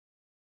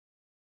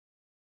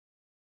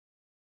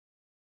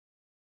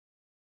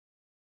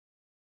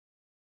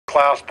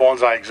class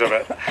bonsai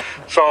exhibit.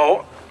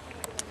 So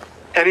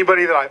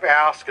anybody that I've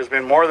asked has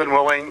been more than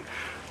willing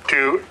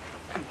to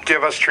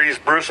give us trees.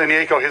 Bruce and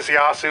Yako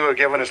Hisiyasu have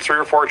given us 3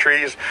 or 4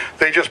 trees.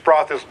 They just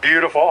brought this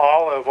beautiful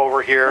olive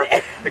over here.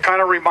 It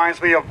kind of reminds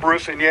me of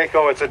Bruce and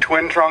Yako. It's a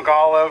twin trunk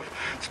olive.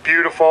 It's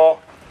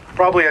beautiful.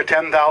 Probably a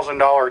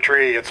 $10,000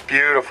 tree. It's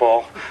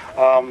beautiful.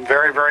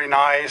 Very, very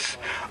nice.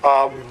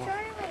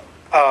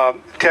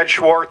 Ted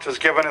Schwartz has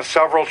given us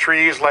several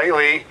trees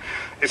lately.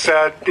 He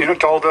said,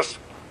 told us,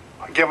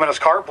 given us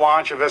carte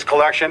blanche of his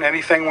collection.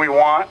 Anything we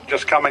want,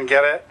 just come and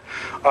get it.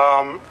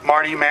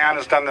 Marty Mann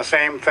has done the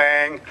same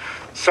thing.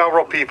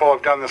 Several people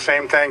have done the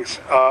same things.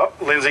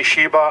 Lindsay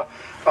Shiba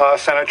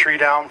sent a tree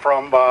down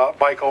from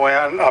Baiko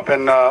Inn up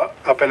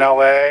in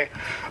LA.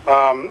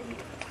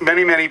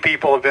 Many, many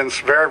people have been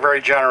very, very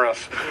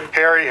generous.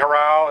 Harry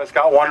Harao has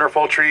got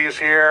wonderful trees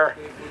here.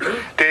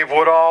 Dave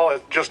Woodall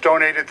has just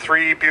donated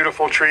 3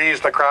 beautiful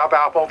trees, the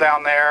crabapple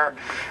down there,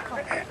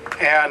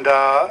 and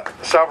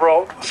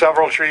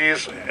several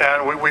trees,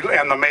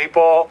 and the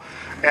maple,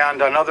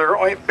 and another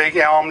big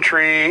elm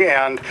tree,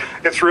 and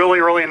it's really,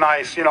 really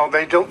nice.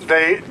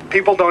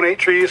 People donate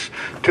trees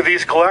to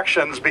these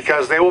collections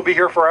because they will be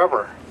here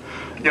forever.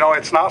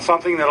 It's not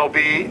something that'll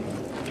be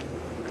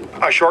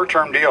a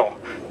short-term deal.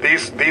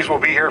 These will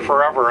be here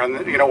forever,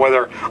 and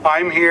whether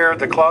I'm here,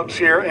 the club's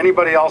here,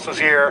 anybody else is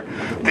here,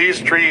 these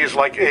trees,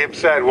 like Abe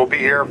said, will be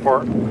here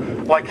for,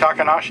 like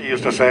Takanashi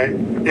used to say,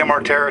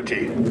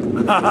 immortality.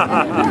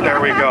 There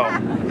we go.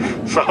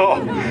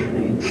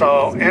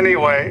 So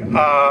anyway,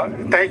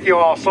 thank you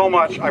all so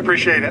much. I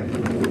appreciate it.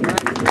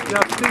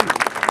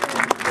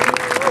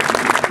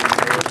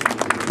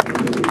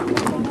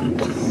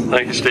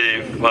 Thank you,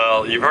 Steve.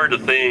 Well, you've heard the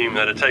theme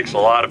that it takes a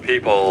lot of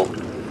people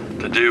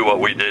to do what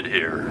we did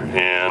here.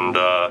 And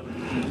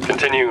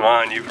continuing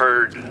on, you've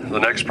heard the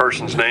next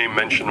person's name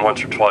mentioned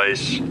once or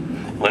twice,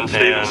 Lynn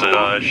Stevenson.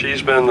 And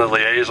she's been the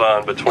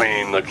liaison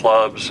between the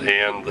clubs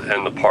and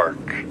the park.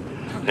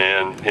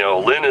 And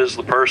Lynn is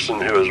the person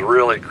who has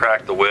really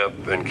cracked the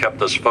whip and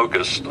kept us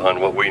focused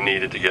on what we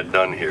needed to get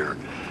done here.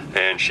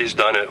 And she's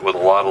done it with a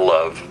lot of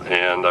love.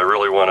 And I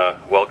really want to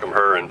welcome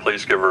her, and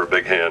please give her a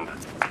big hand.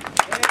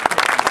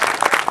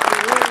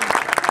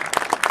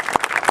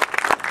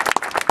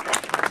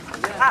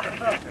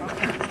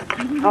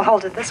 I'll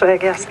hold it this way, I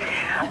guess.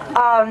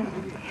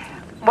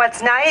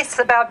 What's nice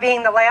about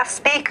being the last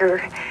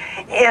speaker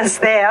is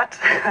that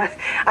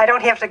I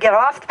don't have to get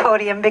off the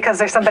podium because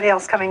there's somebody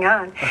else coming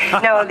on.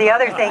 No, the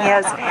other thing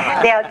is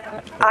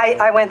that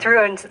I went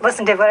through and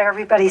listened to what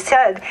everybody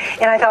said,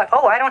 and I thought,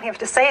 oh, I don't have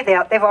to say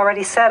that. They've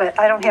already said it.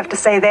 I don't have to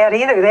say that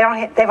either.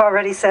 They've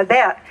already said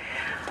that.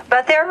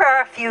 But there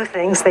are a few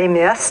things they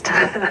missed,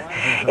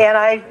 and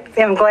I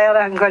am glad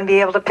I'm going to be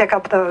able to pick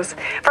up those.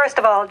 First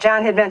of all,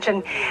 John had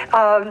mentioned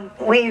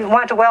we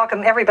want to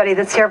welcome everybody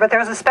that's here, but there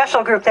was a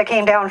special group that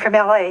came down from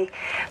LA,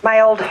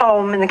 my old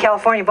home in the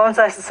California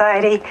Bonsai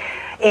Society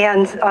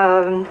and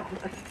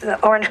the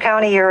Orange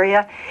County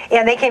area,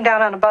 and they came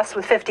down on a bus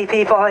with 50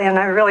 people, and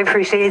I really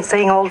appreciate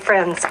seeing old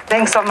friends.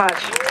 Thanks so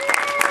much.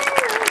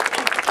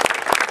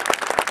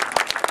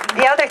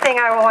 The other thing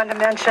I wanted to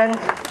mention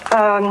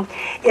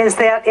is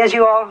that as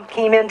you all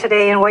came in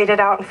today and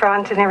waited out in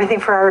front and everything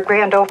for our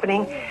grand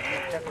opening,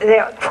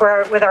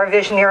 with our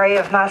visionary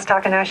of Mas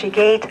Takanashi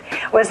Gate,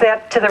 was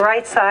that to the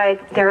right side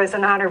there is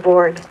an honor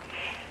board.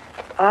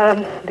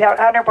 That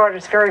honor board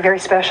is very, very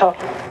special.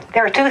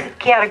 There are 2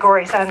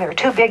 categories on there,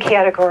 2 big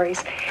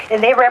categories,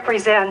 and they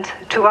represent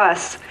to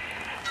us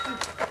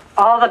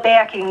all the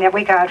backing that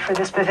we got for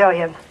this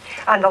pavilion.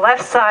 On the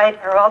left side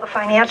are all the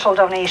financial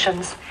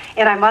donations,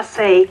 and I must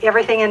say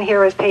everything in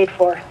here is paid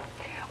for.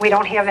 We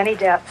don't have any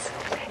debts.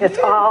 It's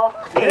all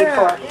paid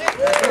for.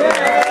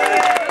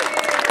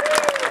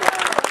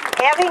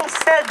 Having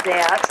said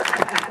that,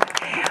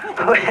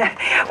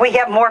 we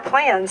have more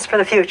plans for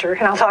the future,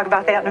 and I'll talk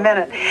about that in a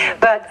minute.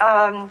 But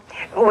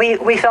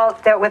we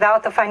felt that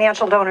without the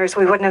financial donors,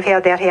 we wouldn't have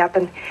had that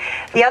happen.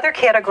 The other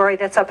category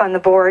that's up on the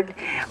board,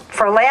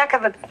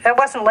 it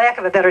wasn't lack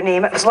of a better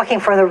name, it was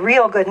looking for the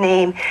real good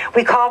name.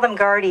 We call them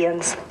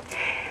guardians.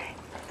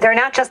 They're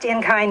not just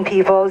in-kind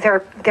people.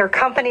 They're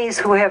companies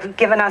who have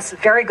given us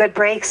very good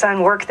breaks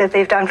on work that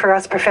they've done for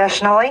us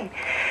professionally.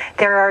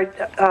 There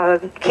are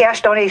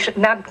cash donations,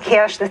 not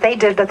cash that they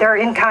did, but they're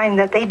in-kind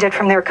that they did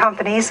from their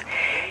companies.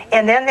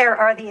 And then there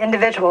are the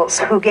individuals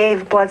who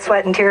gave blood,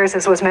 sweat, and tears,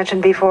 as was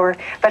mentioned before,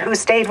 but who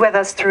stayed with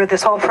us through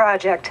this whole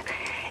project.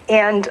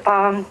 And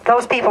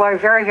those people are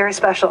very, very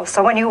special.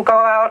 So when you go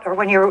out or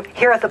when you're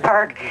here at the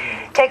park,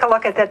 take a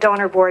look at that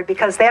donor board,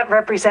 because that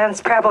represents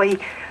probably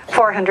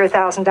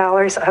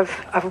 $400,000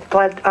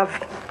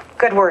 of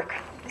good work.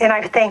 And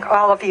I thank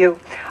all of you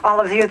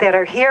that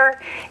are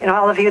here and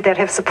all of you that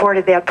have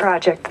supported that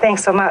project.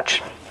 Thanks so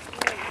much.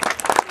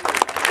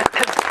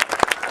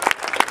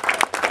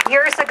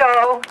 Years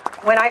ago,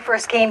 when I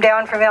first came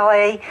down from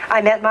LA,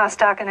 I met Mas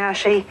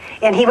Takanashi,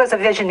 and he was a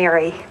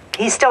visionary.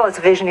 he still is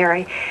a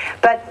visionary,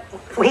 but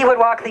he would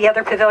walk the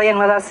other pavilion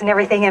with us and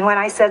everything. And when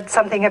I said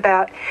something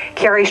about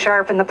Carrie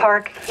Sharp in the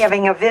park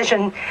having a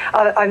vision,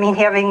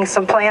 having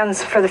some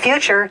plans for the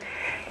future,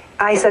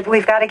 I said,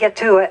 we've got to get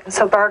to it. And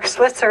so Bark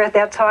Switzer at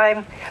that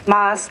time,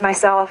 Moss,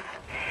 myself,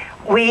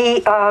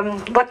 we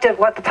looked at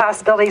what the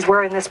possibilities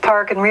were in this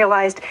park and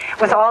realized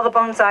with all the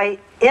bonsai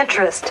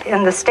interest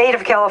in the state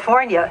of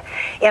California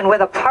and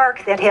with a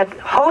park that had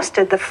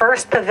hosted the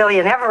first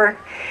pavilion ever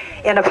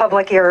in a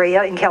public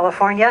area in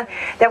California,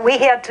 that we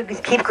had to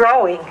keep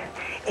growing.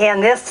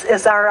 And this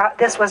was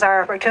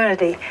our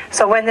opportunity.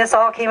 So when this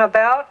all came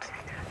about,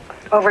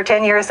 over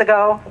 10 years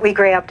ago, we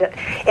grabbed it.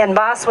 And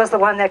Moss was the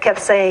one that kept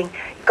saying,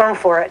 go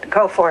for it,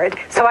 go for it.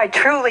 So I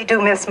truly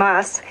do miss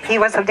Moss. He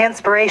was an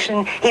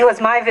inspiration. He was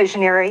my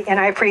visionary, and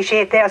I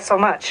appreciate that so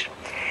much.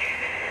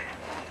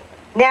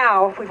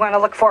 Now, we want to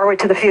look forward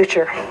to the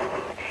future.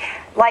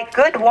 Like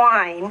good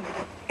wine,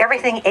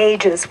 everything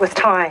ages with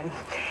time.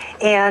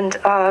 And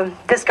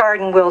this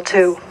garden will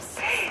too.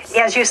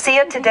 As you see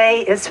it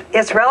today,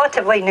 it's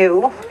relatively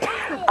new.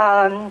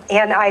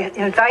 And I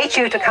invite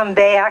you to come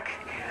back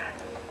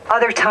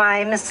other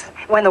times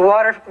when the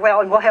water,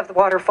 well, we'll have the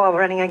waterfall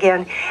running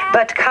again,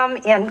 but come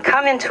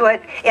into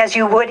it as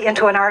you would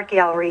into an art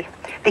gallery,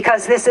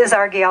 because this is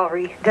our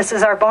gallery. This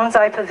is our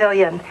Bonsai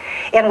Pavilion.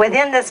 And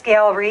within this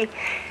gallery,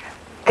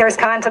 there's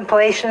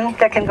contemplation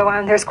that can go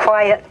on, there's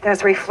quiet,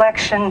 there's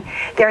reflection,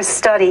 there's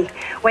study.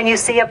 When you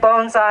see a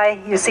bonsai,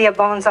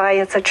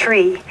 it's a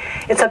tree.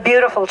 It's a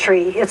beautiful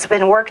tree. It's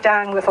been worked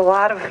on with a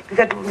lot of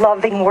good,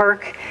 loving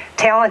work,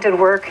 talented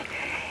work.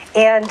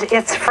 And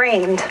it's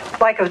framed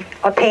like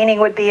a painting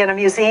would be in a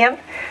museum,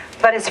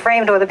 but it's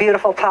framed with a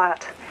beautiful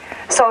pot.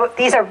 So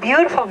these are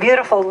beautiful,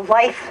 beautiful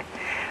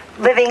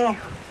life-living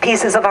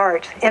pieces of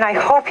art. And I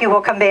hope you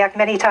will come back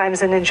many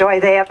times and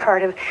enjoy that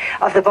part of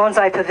the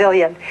Bonsai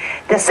Pavilion.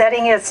 The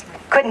setting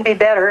couldn't be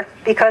better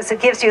because it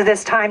gives you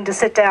this time to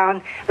sit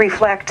down,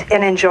 reflect,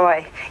 and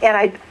enjoy. And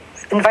I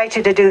invite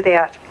you to do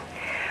that.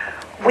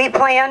 We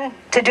plan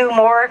to do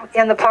more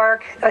in the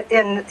park,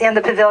 in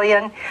the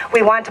pavilion.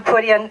 We want to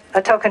put in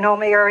a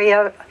tokonoma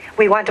area.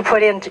 We want to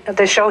put in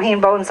the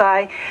Shohin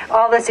bonsai.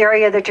 All this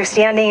area that you're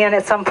standing in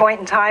at some point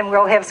in time,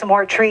 we'll have some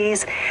more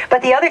trees.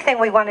 But the other thing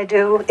we want to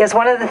do is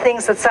one of the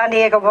things that San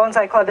Diego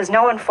Bonsai Club is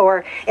known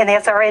for, and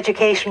that's our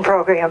education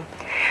program.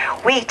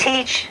 We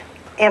teach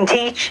and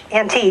teach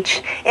and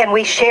teach, and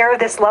we share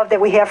this love that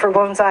we have for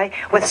bonsai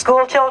with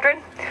school children,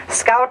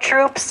 scout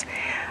troops,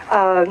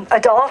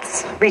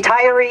 adults,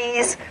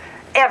 retirees,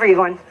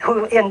 everyone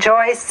who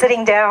enjoys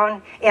sitting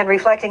down and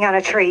reflecting on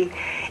a tree.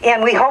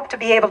 And we hope to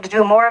be able to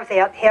do more of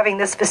that, having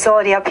this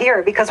facility up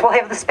here, because we'll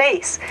have the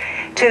space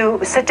to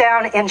sit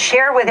down and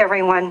share with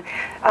everyone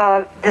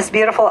this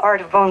beautiful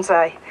art of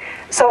bonsai.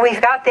 So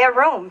we've got that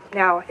room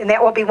now, and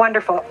that will be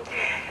wonderful.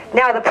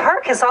 Now, the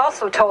park has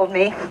also told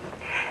me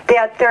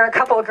that there are a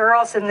couple of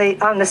girls on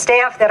the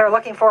staff that are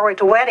looking forward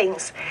to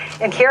weddings.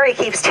 And Carrie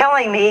keeps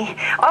telling me,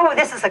 oh,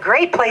 this is a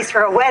great place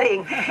for a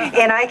wedding.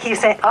 And I keep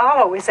saying,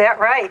 oh, is that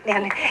right?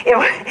 And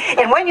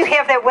when you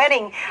have that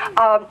wedding,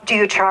 do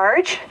you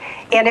charge?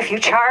 And if you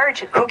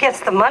charge, who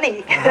gets the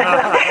money?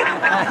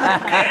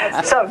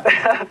 So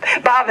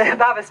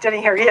Bob is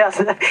sitting here, yes.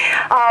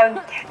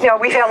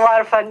 We've had a lot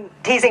of fun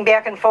teasing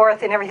back and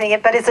forth and everything,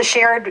 but it's a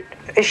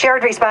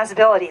shared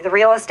responsibility. The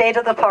real estate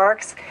of the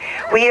parks,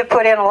 we have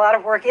put in a lot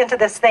of work into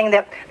this thing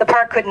that the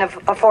park couldn't have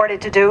afforded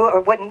to do,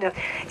 or wouldn't have,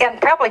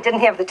 and probably didn't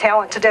have the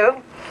talent to do.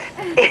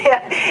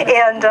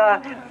 And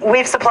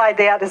we've supplied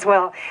that as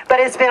well.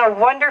 But it's been a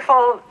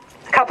wonderful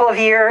couple of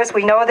years.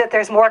 We know that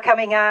there's more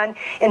coming on,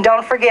 and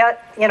don't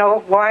forget,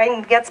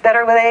 wine gets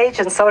better with age,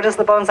 and so does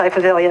the Bonsai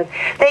Pavilion.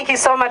 Thank you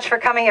so much for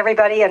coming,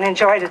 everybody, and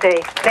enjoy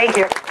today. Thank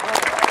you.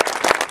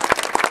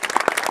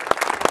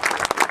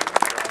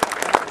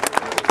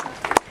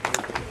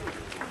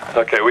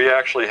 Okay, we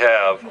actually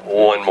have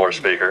one more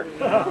speaker,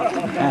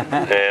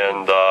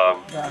 and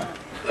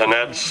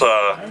that's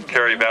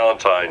Carrie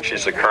Valentine.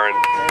 She's the current.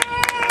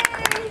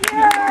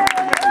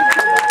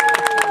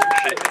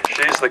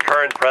 She's the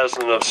current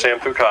president of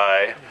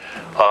Samfukai.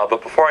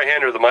 But before I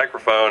hand her the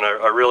microphone,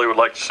 I really would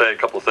like to say a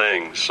couple of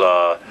things.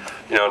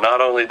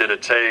 Not only did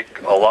it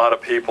take a lot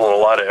of people and a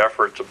lot of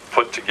effort to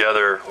put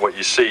together what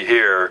you see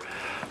here,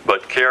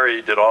 but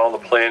Carrie did all the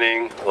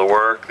planning, the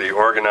work, the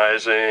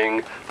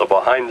organizing, the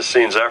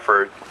behind-the-scenes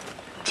effort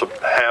to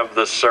have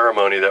this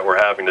ceremony that we're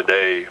having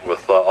today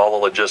with all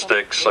the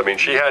logistics. I mean,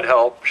 she had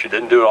help. She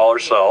didn't do it all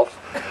herself,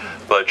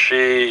 but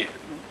she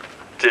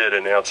did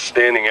an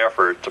outstanding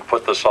effort to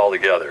put this all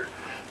together.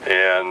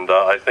 And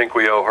I think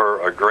we owe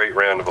her a great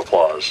round of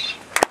applause.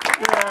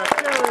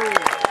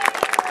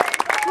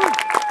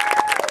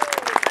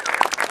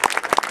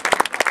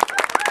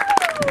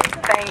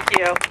 Thank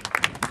you.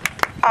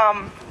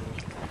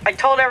 I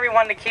told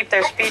everyone to keep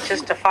their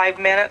speeches to 5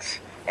 minutes,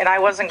 and I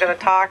wasn't going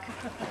to talk,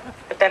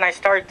 but then I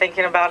started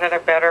thinking about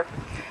it better.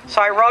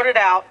 So I wrote it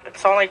out.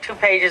 It's only 2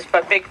 pages,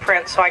 but big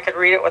print, so I could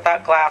read it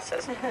without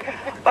glasses.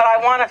 But I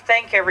want to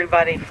thank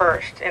everybody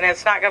first, and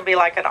it's not going to be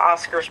like an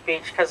Oscar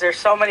speech, because there's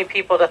so many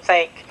people to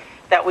thank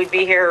that we'd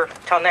be here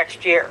till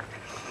next year.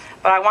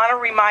 But I want to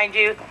remind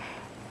you,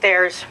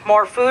 there's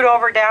more food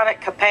over down at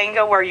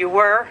Kapanga where you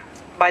were,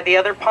 by the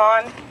other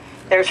pond.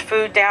 There's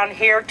food down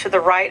here to the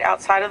right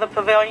outside of the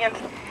pavilion,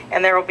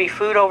 and there will be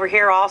food over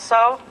here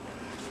also.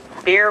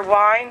 Beer,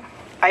 wine,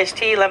 iced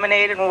tea,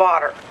 lemonade, and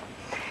water.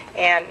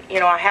 And, you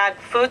know, I had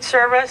food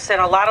service and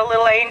a lot of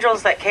little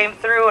angels that came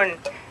through and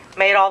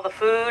made all the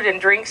food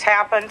and drinks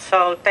happen,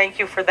 so thank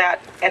you for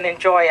that and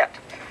enjoy it.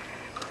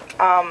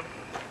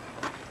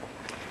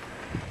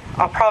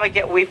 I'll probably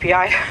get weepy.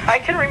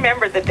 I can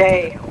remember the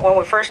day when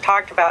we first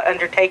talked about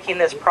undertaking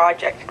this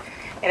project,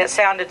 and it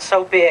sounded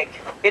so big.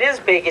 It is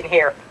big in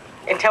here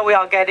until we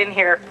all get in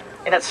here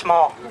and it's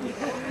small.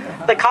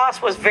 The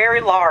cost was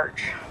very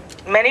large.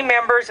 Many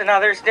members and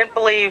others didn't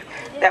believe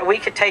that we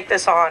could take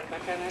this on.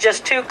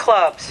 Just 2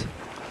 clubs.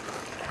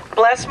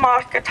 Bless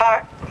Mas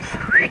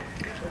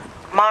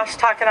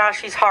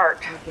Takanashi's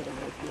heart.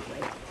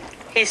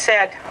 He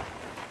said,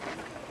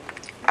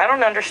 I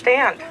don't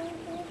understand.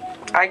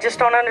 I just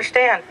don't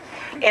understand.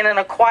 And in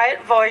a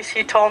quiet voice,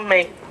 he told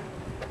me,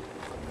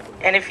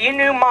 and if you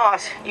knew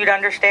Mas, you'd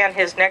understand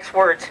his next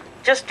words.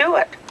 Just do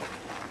it.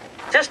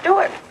 Just do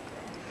it.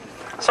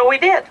 So we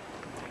did.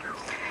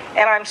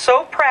 And I'm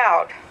so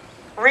proud,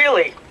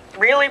 really,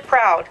 really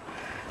proud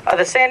of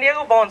the San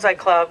Diego Bonsai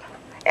Club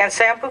and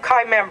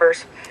Sampukai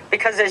members,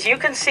 because as you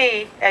can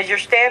see, as you're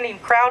standing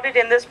crowded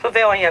in this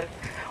pavilion,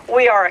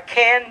 we are a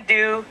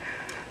can-do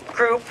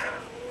group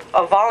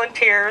of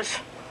volunteers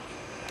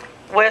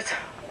with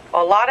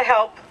a lot of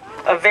help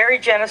of very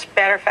generous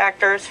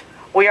benefactors.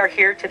 We are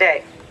here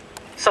today.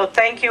 So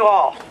thank you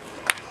all.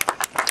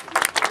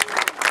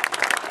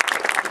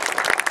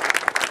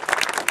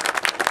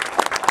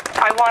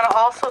 I want to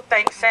also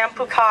thank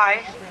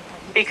Sampukai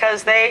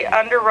because they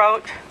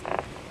underwrote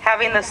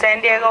having the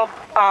San Diego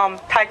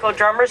taiko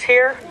drummers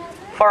here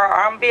for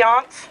our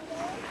ambiance.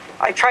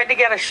 I tried to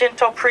get a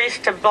Shinto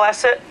priest to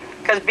bless it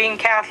because being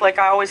Catholic,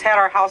 I always had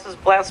our houses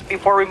blessed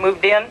before we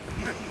moved in.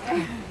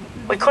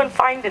 We couldn't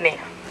find any.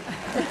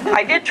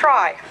 I did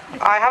try.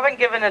 I haven't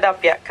given it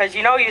up yet because,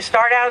 you know, you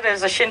start out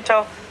as a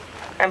Shinto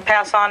and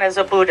pass on as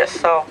a Buddhist,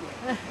 so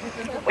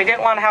we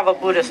didn't want to have a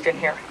Buddhist in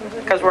here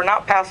because we're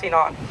not passing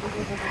on.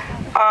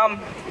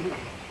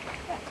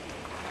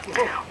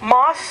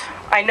 Mas,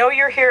 I know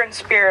you're here in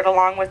spirit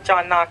along with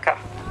John Naka.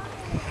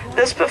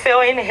 This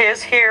pavilion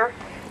is here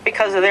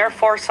because of their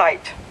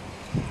foresight.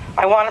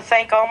 I want to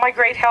thank all my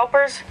great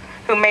helpers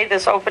who made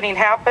this opening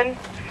happen.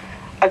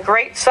 A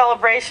great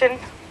celebration,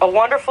 a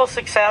wonderful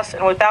success,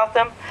 and without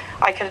them,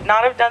 I could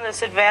not have done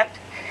this event.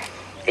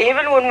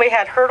 Even when we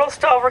had hurdles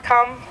to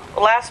overcome,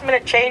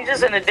 last-minute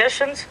changes and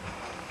additions,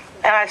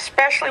 and I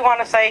especially want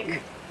to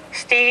thank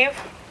Steve,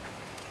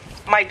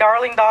 my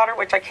darling daughter,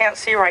 which I can't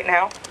see right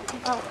now,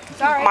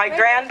 my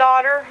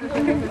granddaughter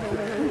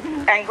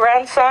and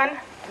grandson,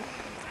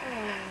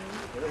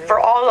 for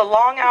all the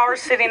long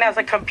hours sitting at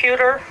the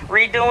computer,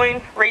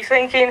 redoing,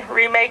 rethinking,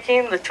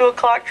 remaking. The 2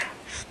 o'clock,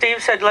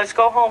 Steve said, let's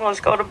go home,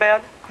 let's go to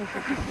bed.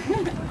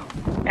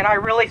 And I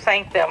really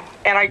thank them.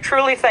 And I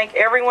truly thank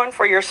everyone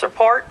for your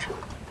support.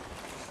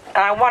 And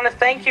I want to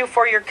thank you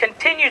for your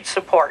continued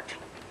support.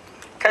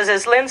 Because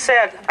as Lynn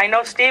said, I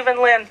know Steve and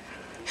Lynn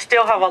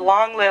still have a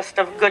long list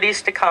of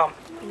goodies to come.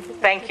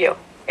 Thank you.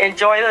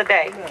 Enjoy the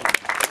day.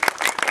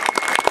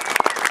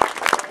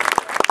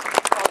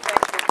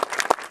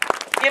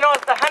 You know,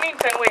 at the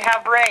Huntington we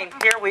have rain.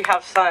 Here we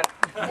have sun.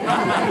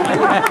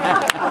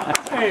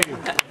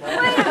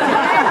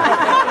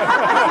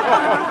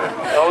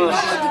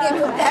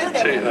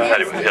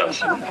 Anyway, yes.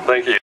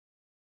 Thank you.